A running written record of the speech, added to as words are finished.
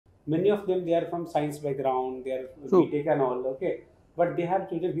Many of them, they are from science background, they are BTech and all, okay, but they have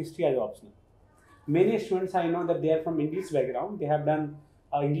chosen history as optional. Many students I know that they are from English background, they have done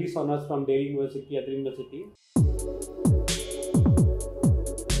English honors from Delhi University, other university.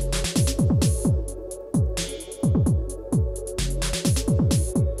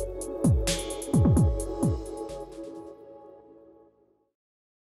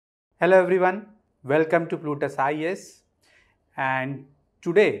 Hello everyone, welcome to PLUTUS IAS, and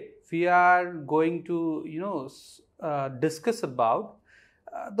today we are going to discuss about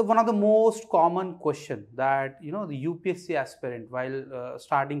one of the most common question that the UPSC aspirant while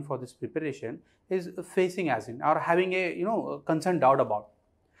starting for this preparation is facing as in or having a concerned doubt about,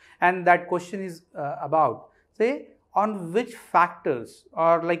 and that question is about, say, on which factors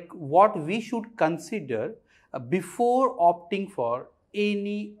or like what we should consider before opting for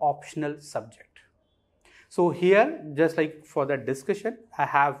any optional subject. So here, just like for that discussion, I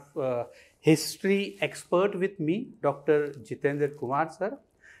have history expert with me, Dr. Jitendra Kumar sir,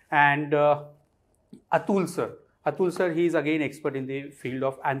 and Atul sir. Atul sir, he is again expert in the field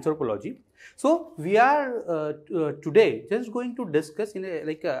of anthropology. So we are today just going to discuss in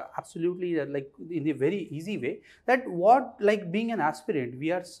a absolutely like in a very easy way that what, like, being an aspirant we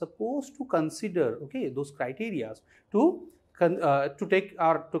are supposed to consider, okay, those criteria to take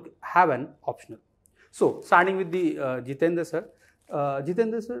or to have an optional. So starting with the Jitendra sir.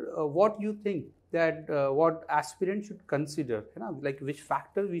 Jitendra sir, what you think that what aspirant should consider, like which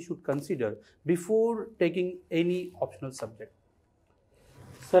factor we should consider before taking any optional subject?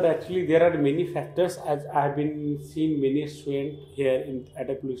 Sir, actually there are many factors, as I have been seeing many students here at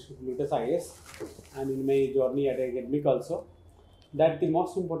a PLUTUS IAS and in my journey at academic also, that the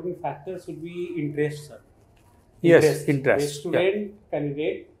most important factor should be interest, sir. Yes, interest. A student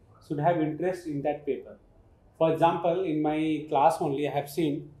candidate should have interest in that paper. For example, in my class only, I have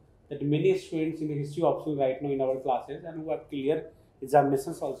seen that many students in the history optional right now in our classes and who have clear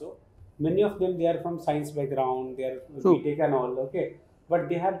examinations also. Many of them, they are from science background, they are BTech and all, okay, but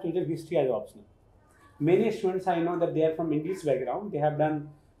they have chosen history as optional. Many students I know that they are from English background, they have done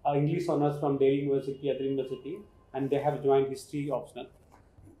English honors from Delhi University, other university, and they have joined history optional.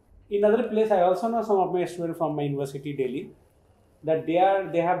 In other place, I also know some of my students from my university, Delhi, that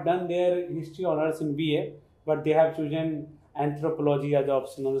they have done their history honors in BA, but they have chosen anthropology as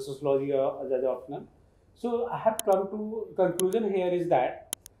optional, sociology as optional. So I have come to conclusion here is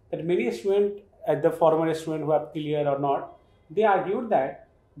that many students, the former student who have clear or not, they argued that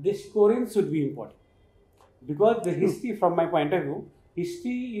the scoring should be important because the history, from my point of view,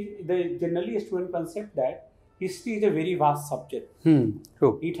 history is the generally student concept that history is a very vast subject.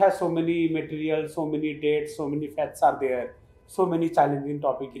 True. It has so many materials, so many dates, so many facts are there, so many challenging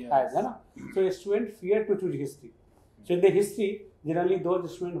topics it has. So a student fear to choose history. So in the history, generally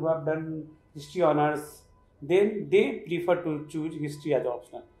those students who have done history honors, then they prefer to choose history as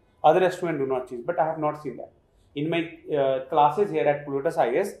optional. Other students do not choose, but I have not seen that. In my classes here at PLUTUS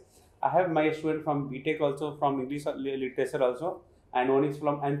IAS, I have my student from BTech also, from English literature also, and one is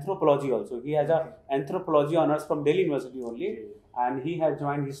from anthropology also. He has a anthropology honors from Delhi University only, and he has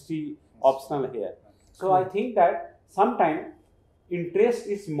joined history optional here. So I think that sometimes interest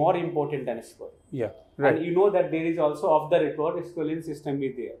is more important than score. Yeah, right. And you know that there is also off the record schooling system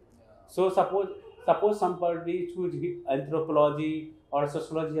is there. So suppose somebody choose anthropology or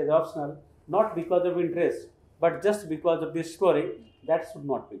sociology as optional, not because of interest, but just because of the scoring, that should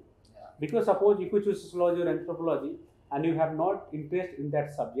not be. Because suppose if you choose sociology or anthropology and you have not interest in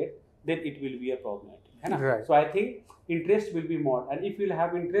that subject, then it will be a problematic. Right. So I think interest will be more, and if you will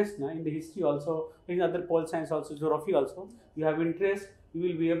have interest in the history also, in other pole science also, geography also, you have interest, you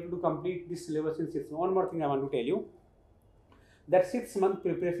will be able to complete this syllabus in 6 months. One more thing I want to tell you, that 6 month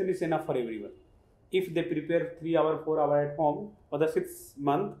preparation is enough for everyone. If they prepare 3 hours, 4 hours at home for the 6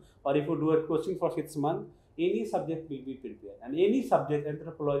 month, or if you do a coaching for 6 months, any subject will be prepared, and any subject,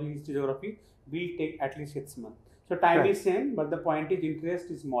 anthropology, history, geography, will take at least 6 months. So time is same, but the point is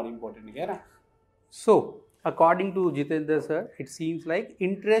interest is more important here. So according to Jitendra sir, it seems like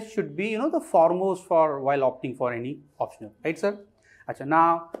interest should be the foremost for while opting for any optional, right sir? Achha,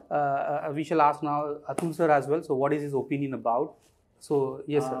 now we shall ask now Atul sir as well. So what is his opinion about? So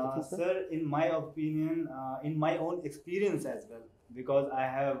yes sir. Sir, in my opinion, in my own experience as well, because I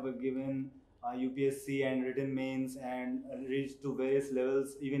have given UPSC and written mains and reached to various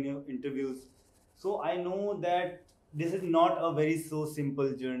levels, even in interviews. So I know that this is not a very so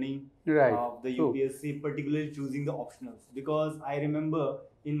simple journey of the UPSC, particularly choosing the optionals. Because I remember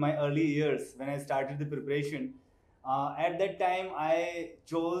in my early years when I started the preparation, at that time I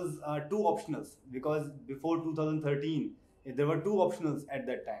chose 2 optionals, because before 2013 There were two optionals at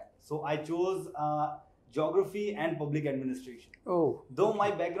that time. So I chose geography and public administration. Oh. Though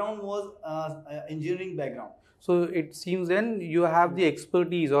my background was engineering background. So it seems then you have the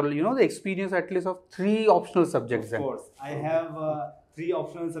expertise or the experience at least of 3 optional subjects. Of course, I have 3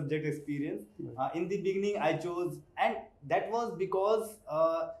 optional subject experience. In the beginning, I chose, and that was because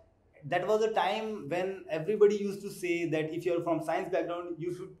that was a time when everybody used to say that if you're from science background,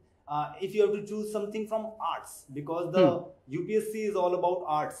 you should, if you have to choose something from arts, because the UPSC is all about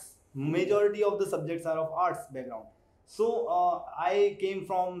arts. Majority of the subjects are of arts background. So I came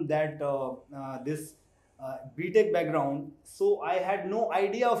from that this BTech background, so I had no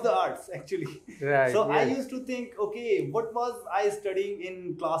idea of the arts actually. Right, so yes. I used to think, okay, what was I studying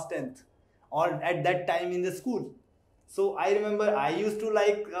in class 10th or at that time in the school? So I remember I used to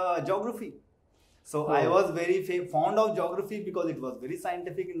like geography. So I was very fond of geography because it was very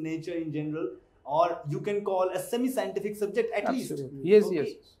scientific in nature in general, or you can call a semi-scientific subject at least. Yes, Okay. yes.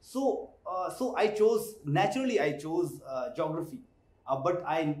 So I chose, naturally I chose geography. But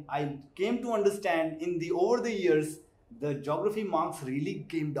I came to understand over the years, the geography marks really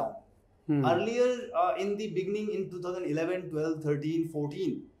came down. Earlier in the beginning in 2011, 12, 13,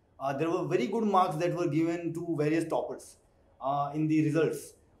 14, there were very good marks that were given to various toppers in the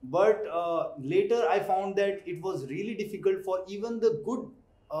results. But later I found that it was really difficult for even the good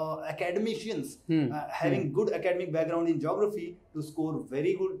academicians having good academic background in geography to score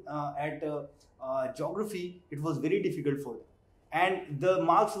very good at geography. It was very difficult for them. And the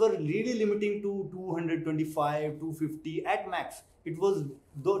marks were really limiting to 225, 250 at max. It was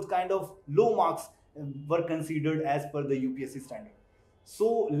those kind of low marks were considered as per the UPSC standard.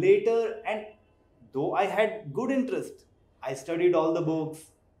 So later, and though I had good interest, I studied all the books,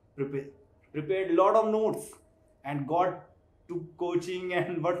 prepared a lot of notes, and got to coaching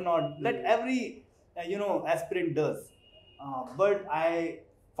and whatnot that every aspirant does. But I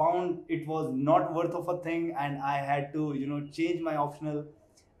found it was not worth of a thing, and I had to change my optional,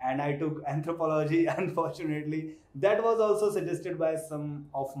 and I took anthropology. Unfortunately, that was also suggested by some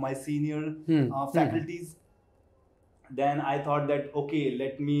of my senior faculties. Then I thought that, okay,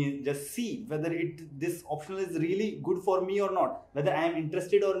 let me just see whether this optional is really good for me or not, whether I am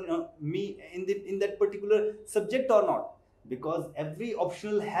interested or me in that particular subject or not, because every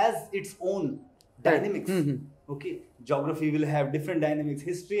optional has its own dynamics. Okay, geography will have different dynamics,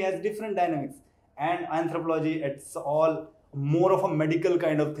 history has different dynamics, and anthropology, it's all more of a medical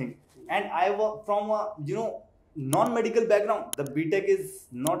kind of thing. And I was from a non-medical background. The BTech is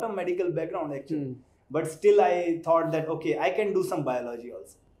not a medical background actually, but still I thought that, okay, I can do some biology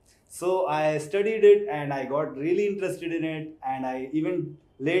also. So I studied it and I got really interested in it, and I even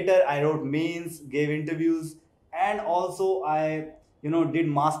later I wrote mains, gave interviews, and also I did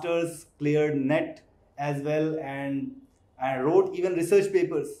masters, cleared net as well, and I wrote even research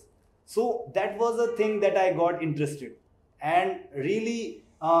papers. So that was a thing that I got interested. And really,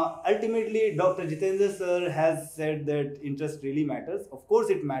 ultimately, Dr. Jitendra sir has said that interest really matters. Of course,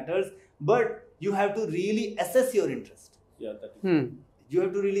 it matters, but you have to really assess your interest. Yeah, that is. You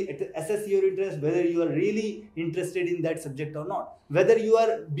have to really assess your interest, whether you are really interested in that subject or not, whether you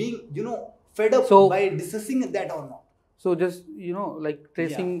are being, fed up by discussing that or not. So just like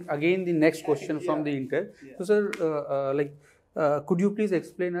tracing again the next question from the inter. So sir, could you please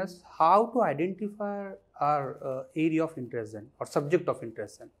explain us how to identify our area of interest then, or subject of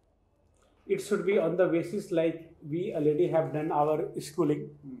interest then? It should be on the basis like we already have done our schooling,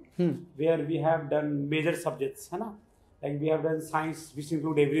 where we have done major subjects, like we have done science, which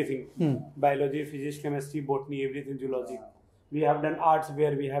include everything, biology, physics, chemistry, botany, everything, zoology. We have done arts,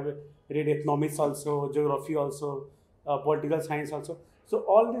 where we have read economics also, geography also, political science also. So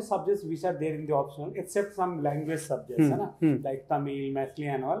all these subjects which are there in the optional, except some language subjects, like Tamil, Mathli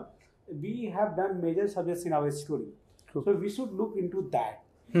and all, we have done major subjects in our schooling. So we should look into that.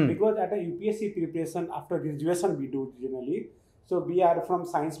 Because at a UPSC preparation after graduation we do generally. So we are from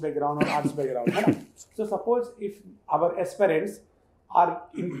science background or arts background. So suppose if our aspirants are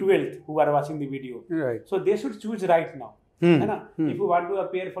in 12th who are watching the video, right? So they should choose right now. If you want to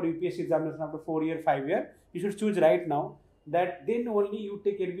appear for UPSC examination after 4 year, 5 year, you should choose right now. That then only you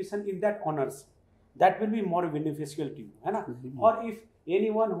take admission in that honors. That will be more beneficial to you. Or if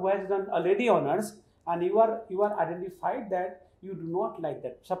anyone who has done already honors and you are identified that you do not like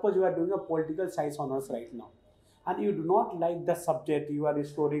that. Suppose you are doing a political science honors right now, and you do not like the subject you are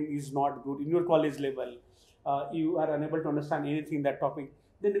scoring is not good in your college level. You are unable to understand anything in that topic.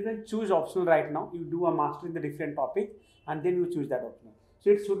 Then you can choose optional right now. You do a master in the different topic, and then you choose that optional.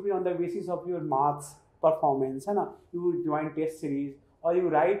 So it should be on the basis of your marks performance, you join test series, or you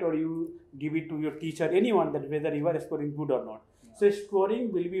write or you give it to your teacher, anyone, that whether you are scoring good or not. So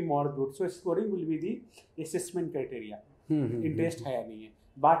scoring will be more good. So scoring will be the assessment criteria. Interest है या नहीं है.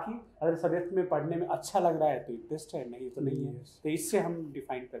 बाकी अगर subject में पढ़ने में अच्छा लग रहा है तो इंटरेस्ट है, नहीं तो नहीं है. तो इससे हम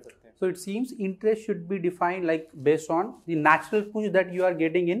डिफाइन कर सकते हैं. So it seems interest should be defined like based on the natural push that you are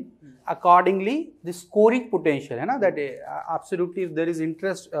getting in. Accordingly, the scoring potential, है ना, that absolutely if there is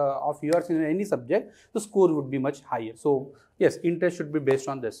interest of yours in any subject, the score would be much higher. So yes, interest should be based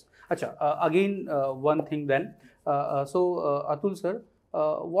on this. Acha, again one thing then. Atul sir,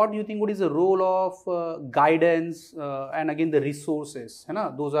 what do you think? What is the role of guidance and again the resources? है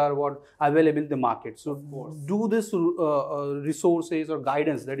ना, those are what available in the market. So do this resources or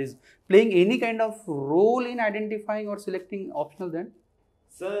guidance that is playing any kind of role in identifying or selecting optional then?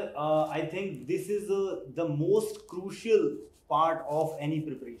 Sir, I think this is the most crucial part of any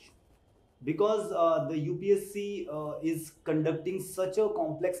preparation, because the UPSC is conducting such a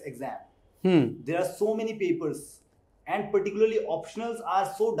complex exam. There are so many papers, and particularly optionals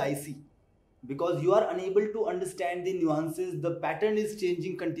are so dicey because you are unable to understand the nuances. The pattern is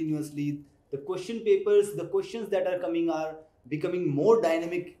changing continuously. The question papers, the questions that are coming are becoming more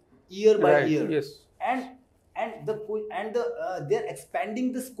dynamic year by year. Yes. And they're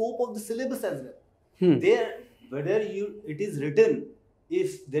expanding the scope of the syllabus as well. Whether it is written,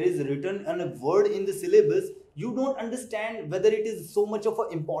 if there is written a word in the syllabus, you don't understand whether it is so much of a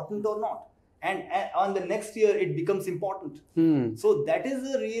important or not. And on the next year, it becomes important. So that is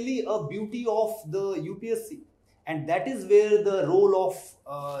really a beauty of the UPSC. And that is where the role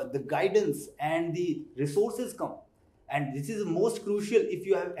of the guidance and the resources come. And this is most crucial if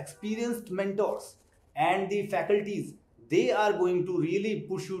you have experienced mentors and the faculties. They are going to really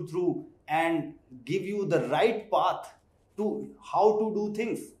push you through and give you the right path to how to do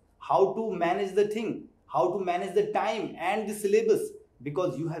things, how to manage the thing, how to manage the time and the syllabus.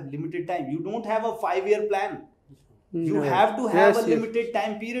 Because you have limited time. You don't have a 5-year plan. You have to have a limited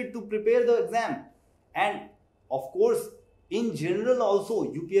time period to prepare the exam. And of course, in general also,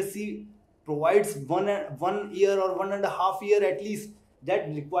 UPSC provides 1 year or 1.5 year at least that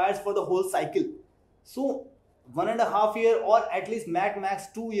requires for the whole cycle. So 1.5 year or at least max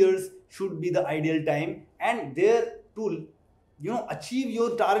 2 years should be the ideal time. And there to achieve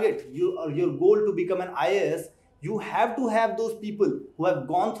your target, your goal to become an IAS, you have to have those people who have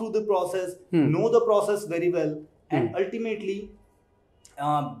gone through the process, know the process very well, and ultimately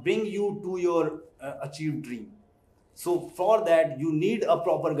bring you to your achieved dream. So for that, you need a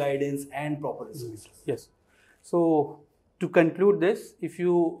proper guidance and proper resources. Yes. So to conclude this, if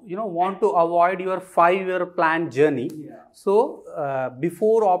you want to avoid your 5-year plan journey, so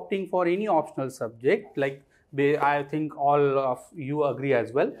before opting for any optional subject, like I think all of you agree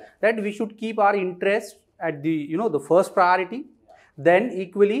as well, that we should keep our interest at the the first priority, then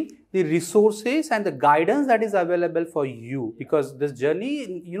equally the resources and the guidance that is available for you, because this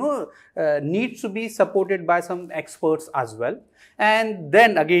journey needs to be supported by some experts as well. And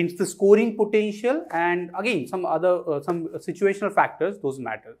then again the scoring potential and again some other some situational factors, those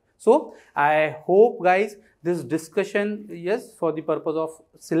matter. So I hope guys this discussion, yes, for the purpose of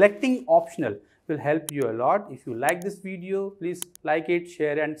selecting optional will help you a lot. If you like this video, please like it,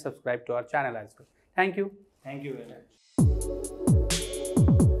 share and subscribe to our channel as well. Thank you. Thank you very much.